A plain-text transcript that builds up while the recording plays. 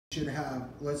should have,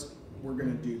 we're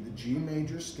gonna do the G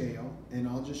major scale, and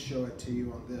I'll just show it to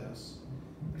you on this.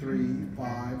 3,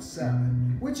 5,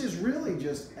 7, which is really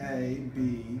just A,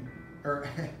 B, or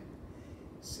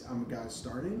I'm gonna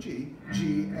start in G.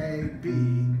 G, A,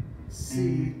 B,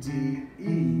 C, D,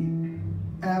 E,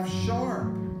 F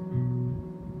sharp.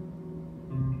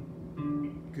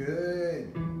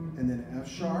 Good. And then F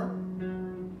sharp.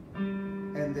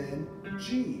 And then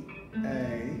G.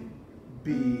 A,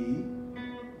 B,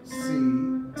 C,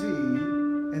 D.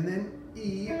 And then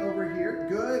E over here.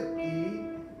 Good. E,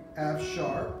 F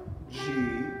sharp, G,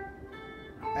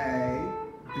 A,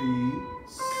 B,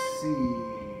 C.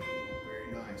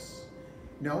 Very nice.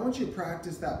 Now I want you to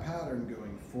practice that pattern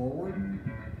going forward.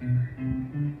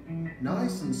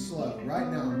 Nice and slow. Right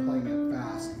now I'm playing it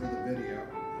fast for the video.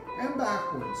 And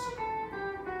backwards.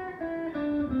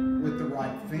 With the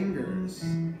right fingers.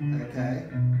 Okay?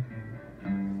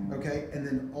 Okay, and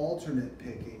then alternate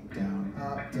picking. Down,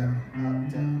 up, down,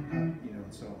 up, down, up, you know,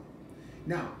 and so on.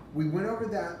 Now, we went over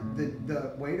that,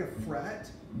 the way to fret,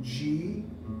 G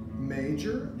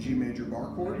major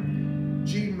bar chord,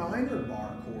 G minor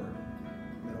bar chord,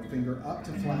 middle finger up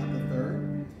to flat the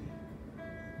third,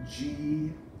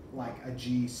 G, like a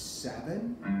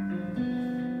G7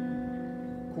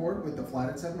 chord with the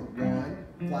flatted 7,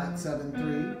 1, flat 7,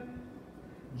 3,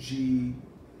 G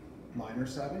minor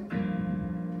 7,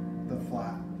 the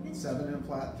flat 7 and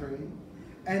flat 3,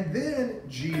 and then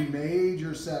G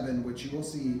major 7, which you will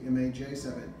see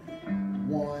MAJ7.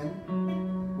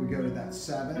 1, we go to that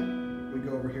 7, we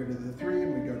go over here to the 3,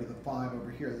 and we go to the 5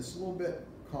 over here. This is a little bit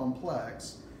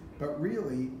complex, but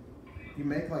really, you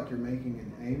make like you're making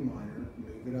an A minor,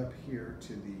 move it up here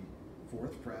to the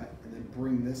 4th fret, and then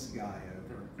bring this guy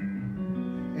over.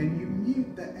 And you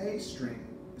mute the A string,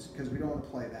 because we don't want to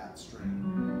play that string.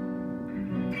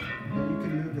 And you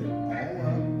can move it all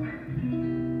up.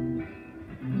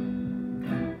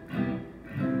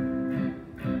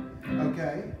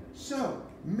 Okay, so,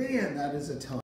 man, that is a ton.